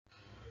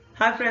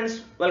Hi friends,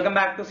 welcome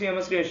back to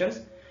CMS Creations.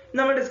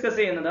 We will discuss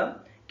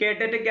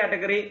Ktet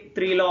category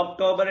 3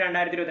 October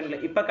 2022.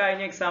 ഇപ്പോൾ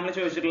കഴിഞ്ഞ എക്സാമിൽ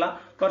ചോദിച്ചിട്ടുള്ള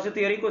കുറച്ച്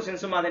തിയറി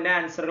ക്വസ്റ്റ്യൻസും അതിന്റെ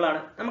ആൻസറുകളാണ്.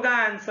 നമുക്ക് ആ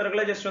ആൻസറുകൾ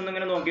ജസ്റ്റ് ഒന്ന്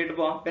ഇങ്ങനെ നോക്കിയിട്ട്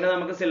പോവാം. പിന്നെ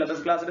നമുക്ക്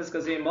സിലബസ് ക്ലാസ്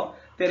ഡിസ്കസ് ചെയ്യുമ്പോൾ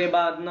തിയറി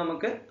ഭാഗത്ത്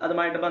നമുക്ക്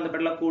അതുമായിട്ട്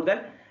ബന്ധപ്പെട്ടുള്ള കൂടുതൽ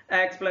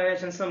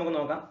എക്സ്പ്ലനേഷൻസ് നമുക്ക്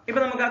നോക്കാം.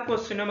 ഇപ്പോൾ നമുക്ക് ആ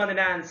ക്വസ്റ്റ്യനും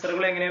അതിന്റെ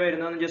ആൻസറുകളും എങ്ങനെ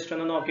വരുന്നതെന്ന് ജസ്റ്റ്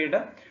ഒന്ന് നോക്കിയിട്ട്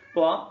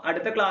പോവാം.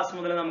 അടുത്ത ക്ലാസ്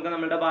മുതൽ നമുക്ക്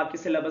നമ്മുടെ ബാക്കി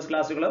സിലബസ്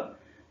ക്ലാസ്സുകൾ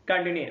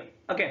കണ്ടിന്യൂ ചെയ്യാം.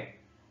 ഓക്കെ,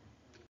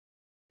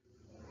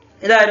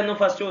 ഇതായിരുന്നു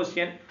ഫസ്റ്റ്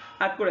ക്വസ്റ്റ്യൻ.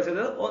 അക്യുറസി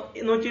ഇത്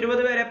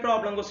 120 വരെ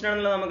പ്രോബ്ലം ക്വസ്റ്റ്യൻ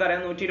ആണെന്നുള്ളത്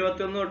നമുക്കറിയാം.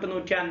 121 തൊട്ട്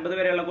 150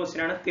 വരെയുള്ള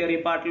ക്വസ്റ്റ്യൻ ആണ് തിയറി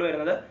പാർട്ടിൽ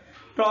വരുന്നത്.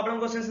 പ്രോബ്ലം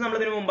ക്വസ്റ്റ്യൻസ് നമ്മൾ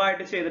ഇതിന്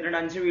മുമ്പായിട്ട് ചെയ്തിട്ടുണ്ട്,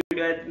 5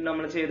 വീഡിയോ ആയിട്ട്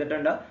നമ്മൾ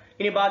ചെയ്തിട്ടുണ്ട്.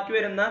 ഇനി ബാക്കി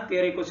വരുന്ന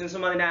തിയറി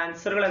ക്വസ്റ്റ്യൻസും അതിന്റെ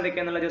ആൻസറുകൾ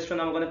എന്തൊക്കെയാണെന്നുള്ള ജസ്റ്റ്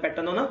നമുക്കൊന്ന്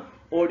പെട്ടെന്നൊന്ന്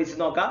ഓടിച്ച്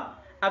നോക്കാം.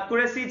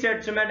 Accuracy,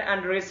 judgment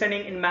and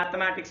reasoning in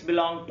mathematics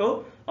belong to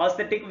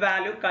aesthetic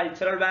value,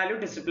 cultural value,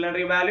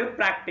 disciplinary value,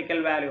 practical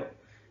value.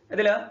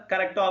 ഇതിൽ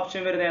കറക്റ്റ്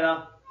ഓപ്ഷൻ വരുന്നത് ഏതാ?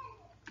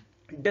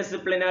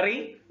 Disciplinary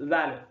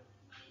value.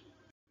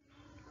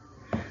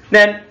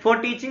 Then for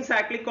teaching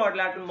cyclic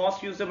quadrilateral, most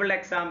usable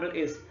example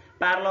is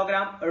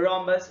parallelogram,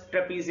 rhombus,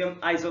 trapezium,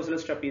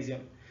 isosceles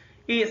trapezium.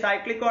 ഈ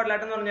cyclic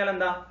quadrilateral എന്ന് പറഞ്ഞാൽ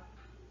എന്താ?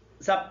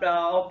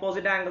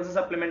 Opposite angles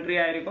supplementary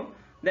ആയിരിക്കും.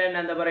 Then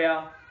എന്താ പറയാ,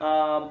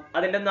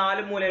 അതിന്റെ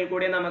 4 മൂലയിൽ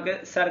കൂടി നമുക്ക്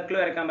സർക്കിൾ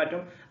വരയ്ക്കാൻ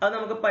പറ്റും. അത്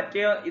നമുക്ക്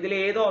പറ്റിയ ഇതിൽ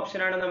ഏത് ഓപ്ഷൻ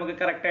ആണ് നമുക്ക്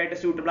കറക്റ്റ് ആയിട്ട്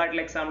സൂട്ടബിൾ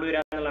ആയിട്ടുള്ള എക്സാമ്പിൾ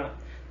വരിക എന്നുള്ളതാണ്.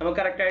 നമുക്ക്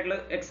കറക്റ്റ് ആയിട്ടുള്ള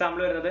എക്സാമ്പിൾ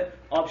വരുന്നത്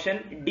ഓപ്ഷൻ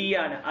ഡി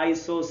ആണ്,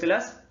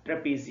 isosceles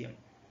trapezium.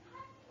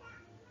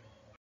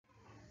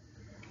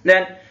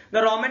 Then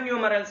the Roman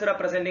numerals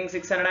representing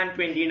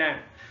 629.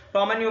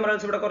 Roman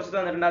numerals ഇവിടെ കുറച്ച്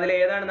തന്നിട്ടുണ്ട്. അതിൽ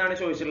ഏതാണെന്നാണ്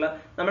ചോദിച്ചിട്ടുള്ളത്.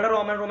 നമ്മുടെ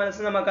റോമൻ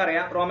ന്യൂമറൽസ്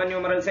നമുക്കറിയാം. റോമൻ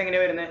ന്യൂമറൽസ് എങ്ങനെ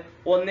വരുന്നത്?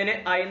 1-ന്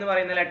I എന്ന്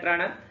പറയുന്ന ലെറ്റർ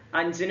ആണ്,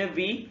 5-ന് V,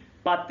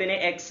 10-ന്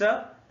X,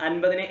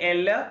 50-ന്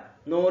L,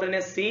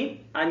 100-ന് C,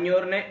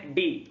 500-ന് D.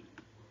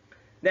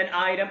 Then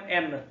 1000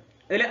 M.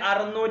 ഇതിൽ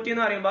 600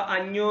 എന്ന് പറയുമ്പോൾ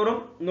 500-ഉം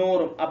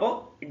 100-ഉം, അപ്പോൾ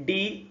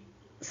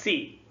DC.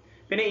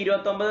 പിന്നെ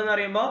 29 എന്ന്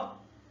പറയുമ്പോൾ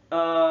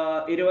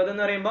 20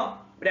 എന്ന് പറയുമ്പോൾ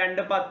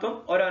 2 10-ഉം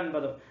 1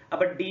 9-ഉം,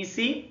 അപ്പൊ DC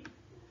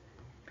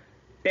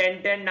 10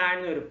 10 9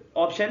 വരും.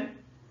 ഓപ്ഷൻ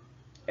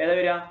ഏതാ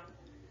വരിക?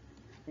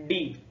 D.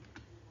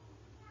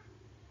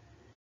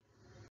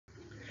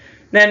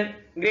 Then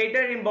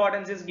greater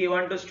importance is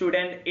given to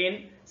student in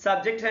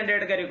subject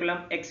centered curriculum,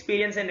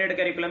 experience centered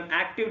curriculum,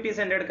 activity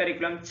centered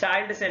curriculum,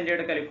 child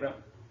centered curriculum.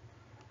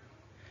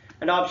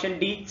 And option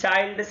D,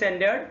 child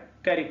centered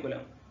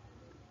curriculum.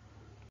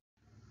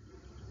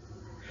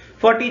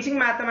 For teaching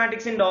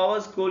mathematics in lower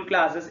school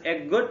classes, a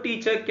good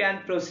teacher can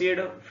proceed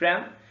from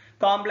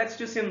complex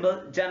to simple,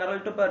 general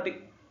to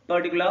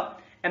particular,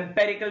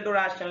 empirical to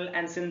rational,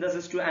 and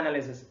synthesis to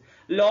analysis.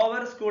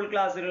 Lower school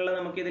ക്ലാസ്സുകളിൽ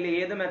നമുക്ക് ഇതിൽ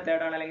ഏത്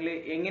method ആണ് അല്ലെങ്കിൽ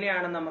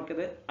എങ്ങനെയാണ്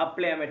നമുക്കിത്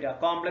apply ചെയ്യാൻ പറ്റുക?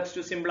 കോംപ്ലക്സ്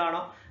ടു സിമ്പിൾ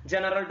ആണോ,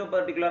 ജനറൽ ടു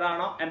പെർട്ടിക്കുലർ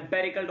ആണോ,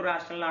 എംപെരിക്കൽ ടു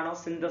റാഷണൽ ആണോ,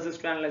 സിന്തസിസ്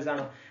ടു അനലൈസ്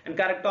ആണോ? ആൻഡ്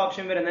കറക്റ്റ്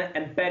ഓപ്ഷൻ വരുന്നത്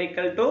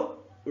empirical to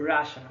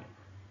rational.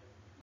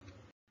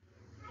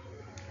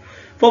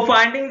 For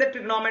finding the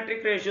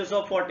trigonometric ratios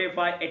of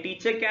 45, a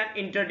teacher can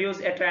introduce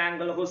a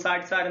triangle whose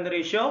sides are in the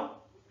ratio.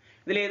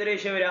 ഇതിൽ ഏത്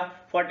ratio വരിക?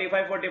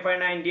 45 45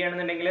 90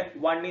 ആണെന്നുണ്ടെങ്കിൽ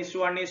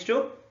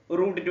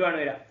 1:1:√2 ആണ്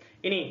വരിക.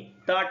 ഇനി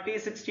 30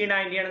 60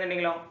 90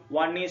 ആണെന്നുണ്ടെങ്കിലോ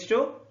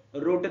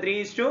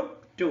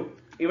 1:√3:2.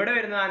 ഇവിടെ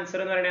വരുന്ന ആൻസർ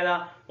എന്ന് പറയുന്നത് ഏതാ?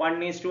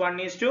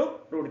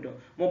 1:1:√2.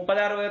 30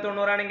 60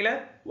 90 ആണെങ്കിൽ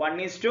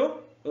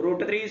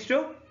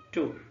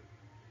 1:√3:2.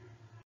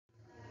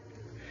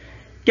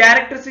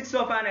 Characteristics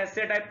of an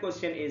essay type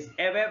question is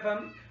away from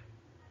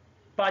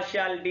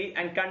partiality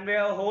and convey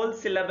a whole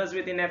syllabus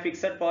within a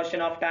fixed portion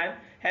of time,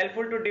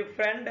 helpful to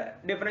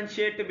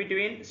differentiate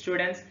between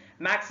students,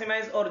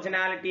 maximize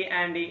originality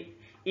and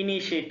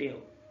initiative.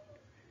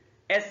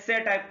 Essay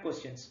type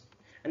questions,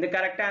 and the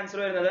correct answer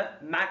വരുന്നത്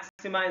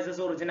maximizes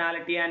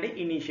originality and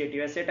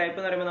initiative. Essay type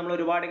എന്ന് പറയുമ്പോൾ നമ്മൾ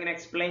ഒരുപാട് ഇങ്ങനെ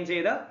explain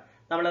ചെയ്ത്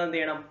നമ്മൾ എന്ത്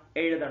ചെയ്യണം?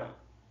 എഴുതണം.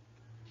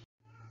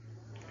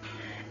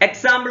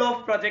 Example of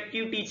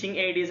projective teaching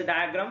aid is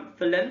diagram,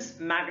 films,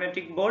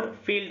 magnetic board,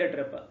 field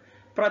trip.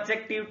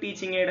 Projective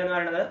teaching aid എന്ന്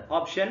പറയുന്നത്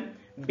option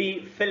B,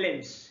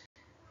 films.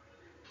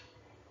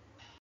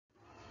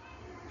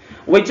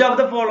 Which of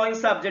the following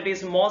subject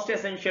is most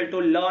essential to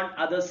learn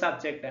other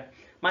subject?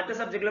 മറ്റ്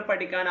സബ്ജക്റ്റുകൾ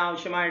പഠിക്കാൻ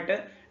ആവശ്യമായിട്ട്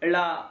ഉള്ള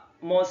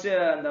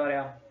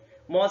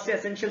മോസ്റ്റ്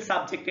എസെൻഷ്യൽ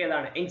സബ്ജക്ട്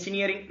ഏതാണ്?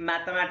 Engineering,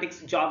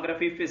 mathematics,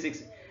 geography,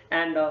 physics.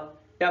 And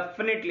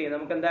definitely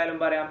നമുക്ക് എന്തായാലും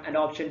പറയാം and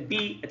option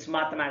B, it's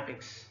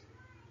mathematics.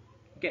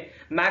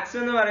 Maths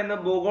എന്ന്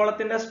പറയുന്നത്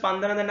ഭൂഗോളത്തിന്റെ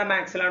സ്പന്ദനം തന്നെ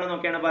മാത്സിലാണ്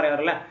നോക്കിയാണ്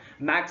പറയാറല്ലേ.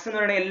 മാത്സ് എന്ന്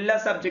പറയുന്നത് എല്ലാ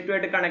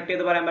സബ്ജക്റ്റുമായിട്ട് കണക്ട്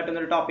ചെയ്ത് പറയാൻ പറ്റുന്ന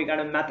ഒരു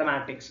ടോപ്പിക്കാണ്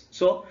മാത്തമാറ്റിക്സ്.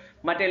 സോ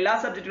മറ്റെല്ലാ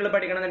സബ്ജക്റ്റുകളും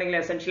പഠിക്കണമെന്നുണ്ടെങ്കിൽ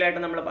എസെൻഷ്യൽ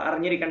ആയിട്ട് നമ്മൾ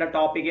അറിഞ്ഞിരിക്കേണ്ട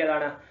ടോപ്പിക്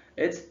ഏതാണ്?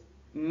 It's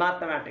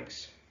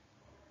mathematics.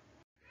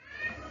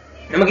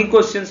 നമുക്ക് ഈ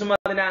ക്വസ്റ്റ്യൻസും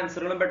അതിന്റെ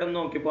ആൻസറുകളും പെട്ടെന്ന്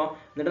നോക്കിപ്പോ,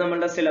 എന്നിട്ട്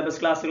നമ്മളുടെ സിലബസ്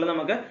ക്ലാസ്സുകൾ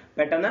നമുക്ക്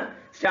പെട്ടെന്ന്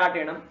സ്റ്റാർട്ട്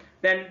ചെയ്യണം.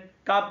 ദെൻ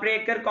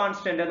കാപ്രേക്കർ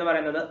കോൺസ്റ്റന്റ് എന്ന്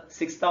പറയുന്നത്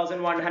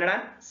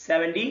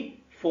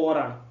 6174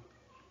 ആണ്.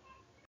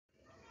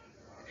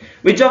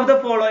 Which of the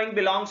following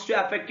belongs to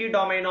affective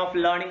domain of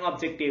learning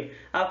objective?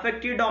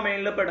 Affective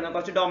domainൽ പെടുന്ന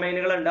കുറച്ച്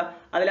ഡൊമൈനുകൾ ഉണ്ട്.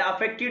 അതിൽ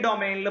affective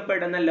domainൽ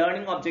പെടുന്ന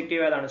learning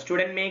objective ഏതാണ്?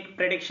 Student make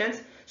predictions,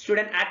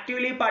 Student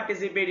actively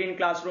participate in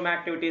classroom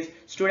activities.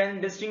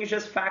 Student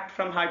distinguishes fact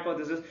from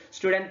hypothesis.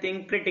 Student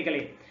think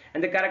critically.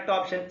 And the correct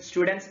option,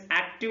 students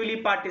actively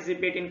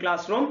participate in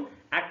classroom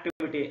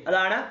activity.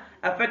 Adana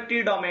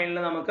affective domain il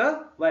namukku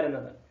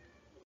varunathu.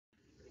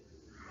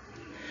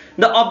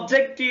 The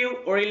objective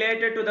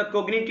related to the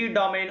cognitive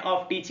domain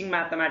of teaching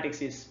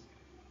mathematics is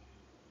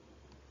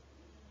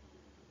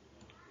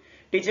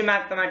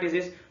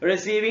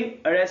receiving,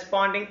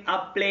 responding,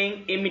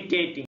 applying,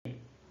 imitating.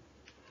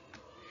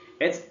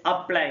 It's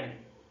applying.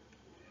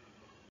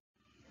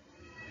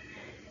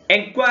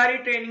 Inquiry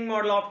training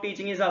model of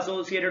teaching is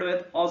associated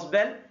with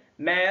Osbel,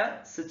 Mayer,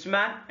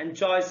 Sichman, and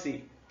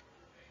Joyce.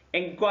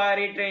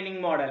 Inquiry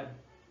training model.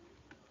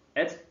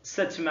 It's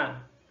Sichman.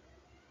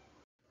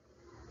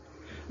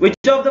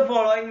 Which of the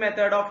following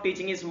method of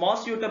teaching is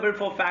most suitable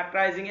for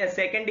factorizing a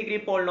second degree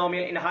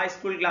polynomial in high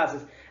school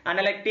classes?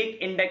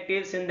 Analytic,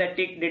 inductive,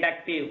 synthetic,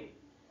 deductive.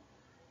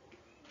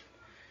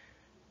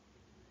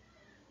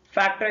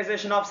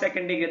 Factorization of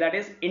second degree, that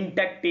is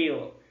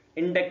inductive.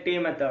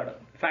 Inductive method.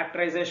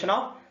 Factorization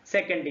of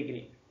second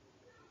degree.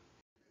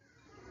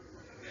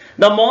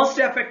 The most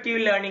effective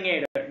learning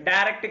aid: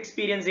 direct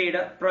experience aid,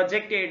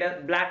 project aid,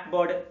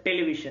 blackboard,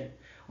 television.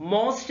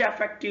 Most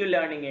effective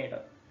learning aid.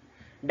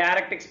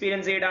 Direct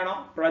experience aid ആണോ,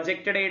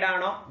 projected aid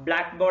ആണോ,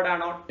 blackboard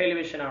ആണോ,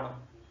 television ആണോ?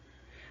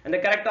 And the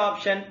correct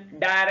option,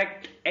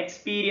 direct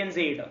experience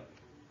aid.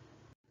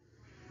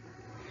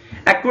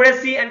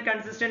 Accuracy and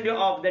consistency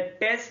of the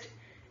test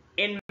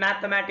in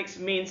mathematics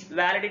means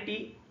validity,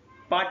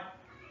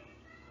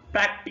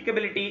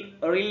 practicability,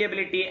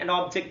 reliability, and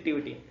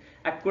objectivity.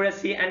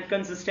 Accuracy and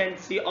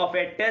consistency of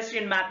a test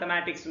in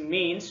mathematics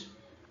means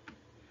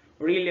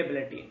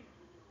reliability.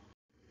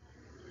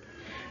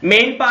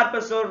 Main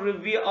purpose of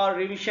review or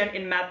revision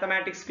in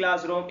mathematics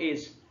classroom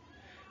is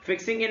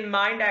fixing in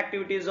mind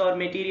activities or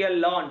material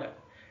learned,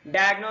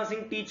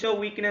 diagnosing teacher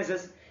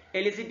weaknesses,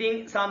 eliciting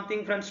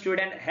something from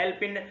student, help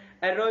in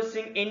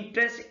arousing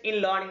interest in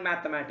learning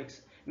mathematics.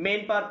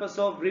 Main purpose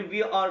of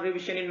review or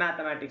revision in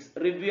mathematics.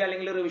 Review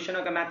അല്ലെങ്കിൽ revision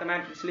ഒക്കെ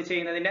mathematics ൽ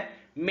ചെയ്യുന്നതിന്റെ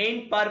main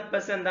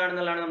purpose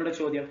എന്താണെന്നുള്ളതാണ് നമ്മുടെ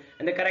ചോദ്യം.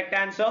 And the correct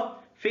answer,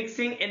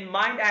 fixing in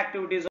mind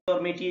activities or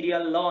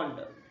material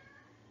learned.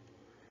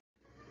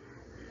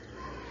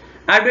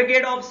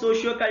 Advocate of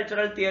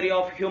socio-cultural theory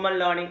of human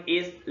learning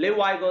is Lev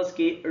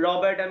Vygotsky,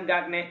 Robert M.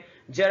 Gagne,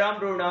 Jerome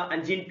Bruner, and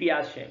Jean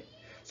Piaget.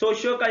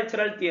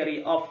 Socio-cultural theory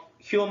of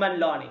human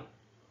learning.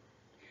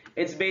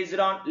 It's based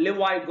on Lev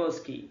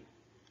Vygotsky.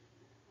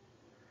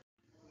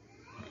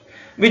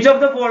 Which of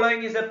the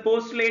following is a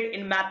postulate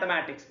in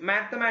mathematics?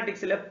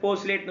 Mathematics is a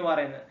postulate nu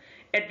parayunnu.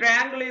 A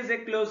triangle is a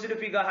closed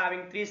figure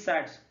having three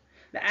sides.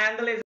 The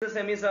angle is the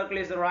semicircle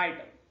is right.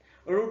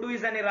 Root 2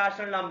 is an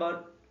irrational number.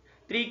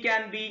 3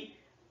 can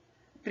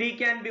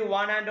be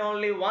one and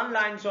only one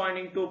line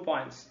joining 2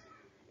 points.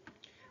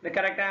 The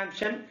correct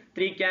option,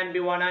 3 can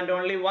be one and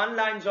only one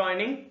line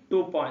joining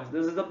 2 points.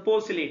 This is the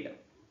postulate.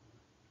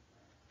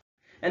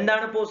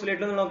 എന്താണ്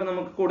postulate എന്ന്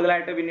നമുക്ക്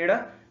കൂടുതലായിട്ട് പിന്നീട്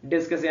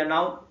discuss ചെയ്യാം.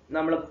 Now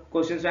നമ്മൾ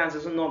questions and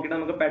answers നോക്കിയിട്ട്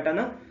നമുക്ക്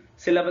പെട്ടെന്ന്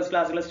syllabus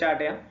ക്ലാസ്സുകൾ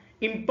സ്റ്റാർട്ട് ചെയ്യാം.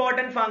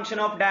 Important function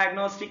of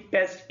diagnostic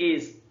test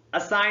is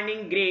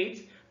assigning grades,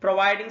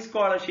 providing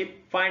scholarship,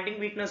 finding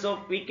weakness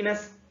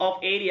of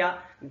area,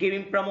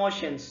 giving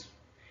promotions.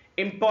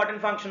 Important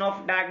function of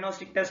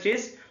diagnostic test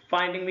is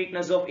finding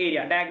weakness of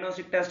area.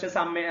 Diagnostic test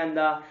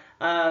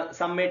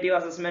summative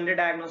assessment,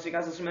 diagnostic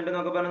assessment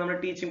എന്നൊക്കെ പറഞ്ഞാൽ നമ്മൾ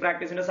teaching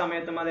പ്രാക്ടീസിന്റെ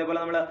സമയത്തും അതേപോലെ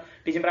നമ്മൾ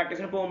teaching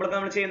പ്രാക്ടീസിന് പോകുമ്പോഴൊക്കെ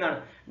നമ്മൾ ചെയ്യുന്നതാണ്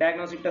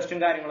diagnostic ടെസ്റ്റും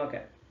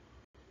കാര്യങ്ങളൊക്കെ.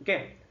 ഓക്കെ,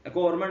 ഒക്കെ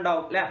ഓർമ്മ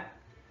ഉണ്ടാവും അല്ലേ?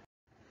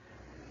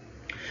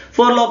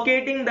 For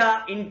locating the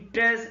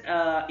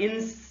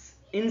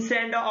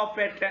incenter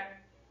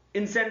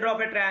of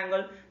a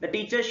triangle, the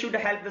teacher should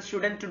help the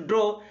student to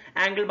draw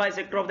angle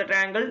bisector of the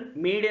triangle,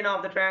 median of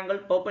the triangle,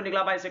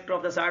 perpendicular bisector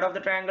of the side of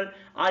the triangle,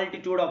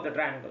 altitude of the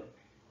triangle.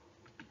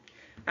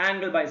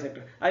 Angle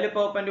bisector. അതിൽ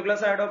perpendicular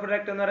side of the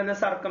rectangle എന്ന് പറയുന്ന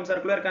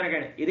circumcircle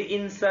വരക്കാനൊക്കെയാണ്. ഇത്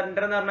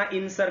incenter എന്ന് പറഞ്ഞാൽ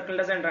incircle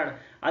centre ആണ്.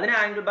 അതിന്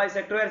angle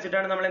bisector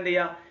വരച്ചിട്ടാണ് നമ്മൾ എന്ത്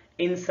ചെയ്യുക?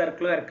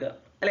 Incircle വരക്കുക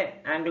അല്ലെ?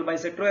 Angle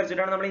bisector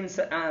വരച്ചിട്ടാണ് നമ്മൾ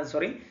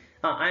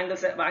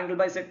angle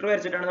bisector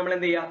വരച്ചിട്ടാണ് നമ്മൾ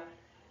എന്ത് ചെയ്യുക?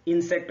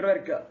 Insector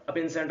വരക്കുക. അപ്പൊ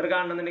incenter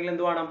കാണണമെന്നുണ്ടെങ്കിൽ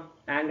എന്ത് വേണം?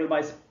 Angle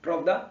bisector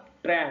of the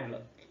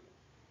triangle.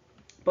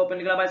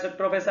 Perpendicular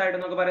bisector of a side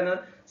എന്നൊക്കെ പറയുന്നത്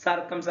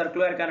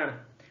circumcircle വരക്കാനാണ്.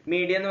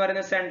 Median എന്ന്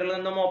പറയുന്നത് സെന്ററിൽ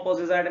നിന്നും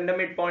ഓപ്പോസിറ്റ് സൈഡിന്റെ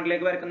മിഡ്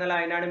പോയിന്റിലേക്ക് വരക്കുന്ന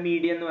ലൈനാണ്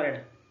മീഡിയൻ എന്ന്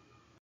പറയുന്നത്.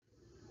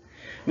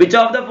 Which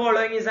of the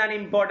following is an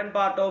important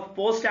part of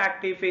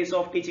post-active phase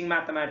of teaching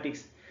mathematics?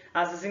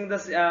 Assessing the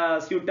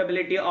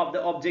suitability of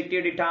the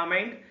objective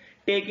determined,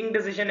 taking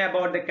decision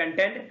about the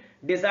content,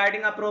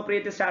 deciding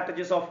appropriate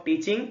strategies of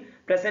teaching,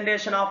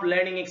 presentation of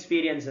learning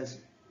experiences.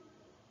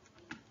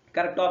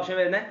 Correct option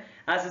is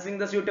assessing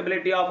the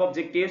suitability of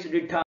objectives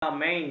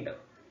determined.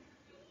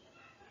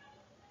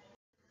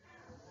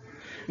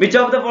 Which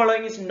of the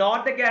following is not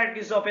the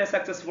characteristics of a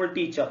successful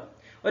teacher?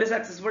 Or a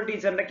successful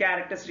teacher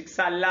characteristics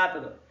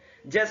allathathu: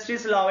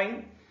 justice loving,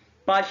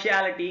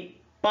 partiality,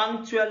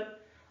 punctual,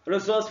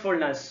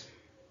 resourcefulness.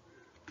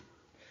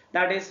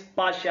 That is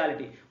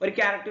partiality. Or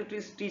character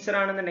teacher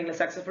ആണെന്നുണ്ടെങ്കിൽ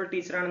successful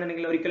teacher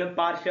ആണെന്നുണ്ടെങ്കിൽ ഒരിക്കലും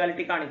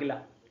partiality കാണിക്കില്ല.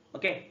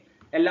 Okay,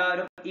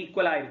 എല്ലാവരും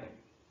equal ആയിരിക്കും.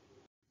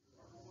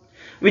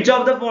 Which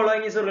of the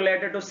following is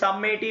related to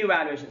summative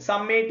evaluation?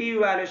 Summative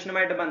evaluation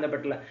ആയിട്ട്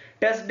ബന്ധപ്പെട്ടുള്ള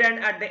test done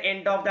at the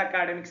end of the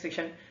academic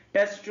section,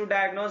 test to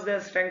diagnose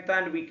their strength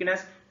and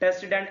weakness,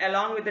 test done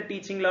along with the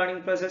teaching learning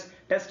process,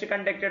 test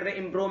conducted the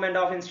improvement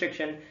of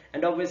instruction,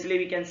 and obviously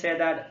we can say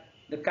that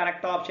the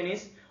correct option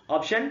is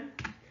option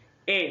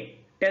A,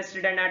 test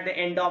done at the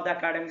end of the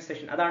academic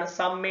session. അതാണ്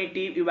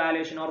summative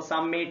evaluation or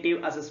summative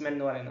assessment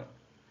എന്ന് പറയുന്നത്.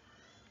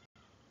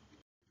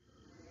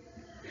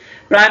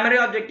 Primary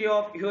objective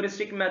of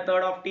heuristic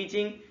method of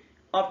teaching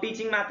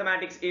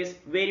mathematics is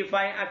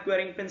verifying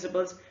acquiring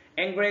principles,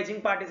 encouraging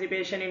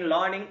participation in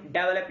learning,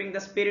 developing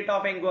the spirit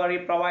of inquiry,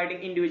 providing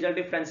individual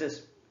differences.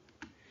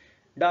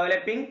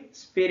 Developing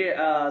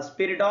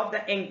spirit of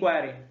the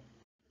inquiry.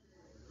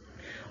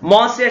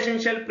 Most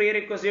essential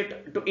prerequisite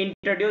to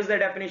introduce the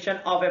definition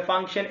of a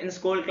function in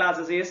school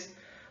classes is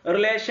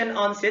relation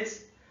on sets,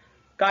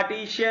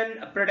 Cartesian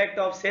product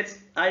of sets,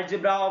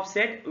 algebra of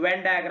set,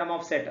 Venn diagram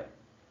of set.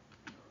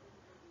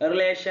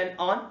 Relation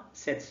on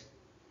sets.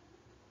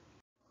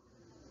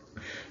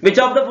 Which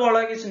of the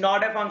following is not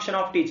a function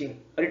of teaching?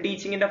 Or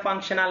teaching in the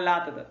function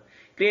allathathu.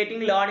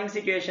 Creating learning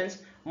situations,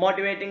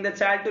 motivating the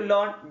child to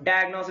learn,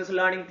 diagnosis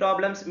learning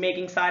problems,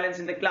 making silence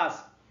in the class.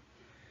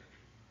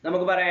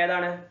 നമുക്ക് പറയാം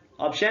ഏതാണ്?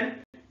 Option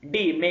D,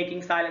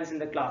 making silence in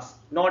the class.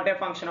 Not a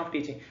function of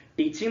teaching.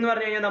 Teaching എന്ന്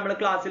പറഞ്ഞു കഴിഞ്ഞാൽ നമ്മൾ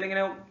ക്ലാസ്സിൽ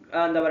ഇങ്ങനെ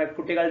എന്താ പറയുക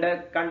കുട്ടികളുടെ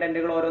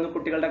കണ്ടന്റുകൾ ഓരോന്ന്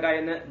കുട്ടികളുടെ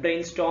കയ്യിൽ നിന്ന്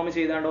ബ്രെയിൻ സ്റ്റോം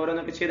ചെയ്താണ്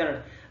ഓരോന്നൊക്കെ ചെയ്താണ്.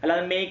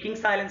 അല്ലാതെ making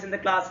silence in the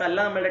class അല്ല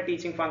നമ്മളുടെ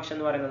ടീച്ചിങ് ഫംഗ്ഷൻ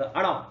എന്ന് പറയുന്നത്.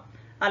 ആണോ?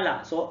 അല്ല.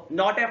 സോ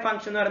നോട്ട് എ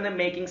ഫംഗ്ഷൻ എന്ന് പറയുന്നത്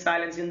making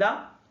silence in the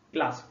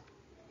class.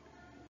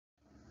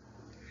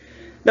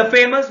 The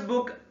famous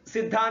book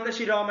Siddhanta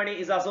Shiromani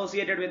is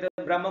associated with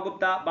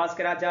Brahmagupta,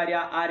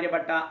 Bhaskaracharya,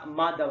 Aryabhatta,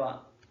 Madhava.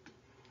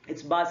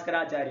 It's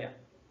Bhaskaracharya.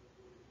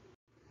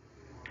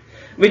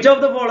 Which of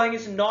the following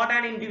is not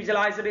an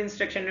individualized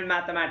instruction in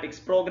mathematics?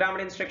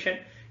 Programmed instruction,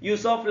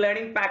 use of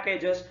learning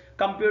packages,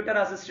 computer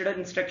assisted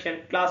instruction,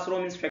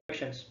 classroom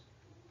instructions.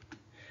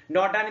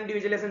 Not an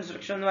individualized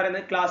instruction എന്ന്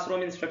പറയുന്നത്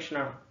classroom instruction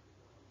ആണ്.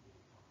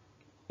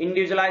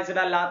 Individualized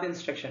അല്ലാത്ത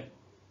instruction.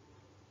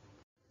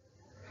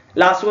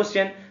 Last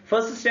question.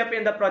 First step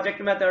in the project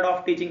method of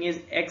teaching is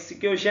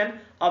execution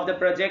of the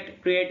project,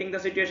 creating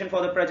the situation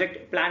for the project,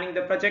 planning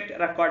the project,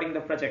 recording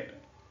the project,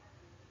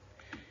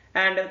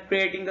 and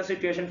creating the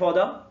situation for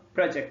the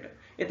project.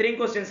 ഇത്രയും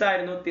questions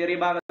ആയിരുന്നു theory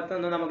ഭാഗത്ത്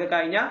നിന്ന് നമുക്ക്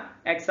കഴിഞ്ഞ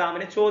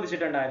എക്സാമിന്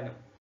ചോദിച്ചിട്ടുണ്ടായിരുന്നു.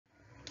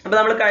 അപ്പോൾ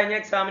നമ്മൾ കഴിഞ്ഞ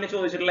എക്സാമിന്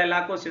ചോദിച്ചിട്ടുള്ള എല്ലാ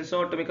ക്വസ്റ്റ്യൻസും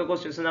ഒട്ടുമിക്ക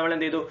ക്വസ്റ്റ്യൻസും നമ്മൾ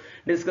എന്ത് ചെയ്തു?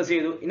 ഡിസ്കസ്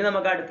ചെയ്തു. ഇനി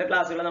നമുക്ക് അടുത്ത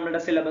ക്ലാസ്സുകൾ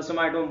നമ്മുടെ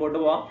സിലബസുമായിട്ട് മുമ്പോട്ട്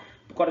പോകാം.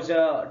 കുറച്ച്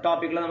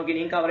ടോപ്പിക്കുകൾ നമുക്ക്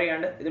ഇനിയും കവർ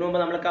ചെയ്യാണ്ട്. ഇതിനു മുമ്പ്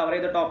നമ്മൾ കവർ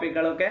ചെയ്ത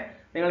ടോപ്പിക്കുകളൊക്കെ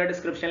നിങ്ങളുടെ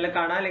ഡിസ്ക്രിപ്ഷനിൽ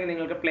കാണാം, അല്ലെങ്കിൽ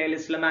നിങ്ങൾക്ക്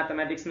പ്ലേലിസ്റ്റിൽ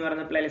മാത്തമാറ്റിക്സ് എന്ന്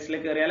പറയുന്ന പ്ലേലിസ്റ്റിൽ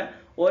കയറിയാൽ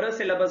ഓരോ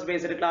സിലബസ്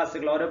ബേസ്ഡ്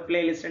ക്ലാസ്സുകൾ, ഓരോ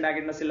പ്ലേലിസ്റ്റ്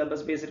ഉണ്ടാക്കിയിട്ടുള്ള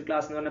സിലബസ് ബേസ്ഡ്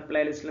ക്ലാസ് എന്ന് പറഞ്ഞ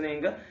പ്ലേലിസ്റ്റിൽ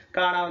നിങ്ങൾക്ക്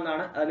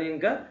കാണാവുന്നതാണ്. അത്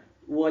നിങ്ങൾക്ക്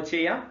വാച്ച്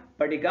ചെയ്യാം,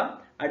 പഠിക്കാം.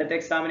 അടുത്ത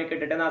എക്സാമിന്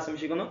കിട്ടട്ടെ എന്ന്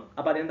ആശംസിക്കുന്നു.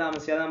 അപ്പൊ അധികം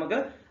താമസിയാതെ നമുക്ക്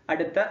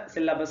അടുത്ത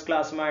സിലബസ്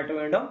ക്ലാസ്സുമായിട്ട്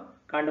വീണ്ടും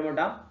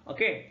കണ്ടുമുട്ടാം.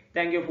 Okay,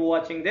 thank you for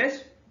watching this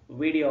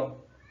video.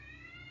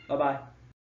 By.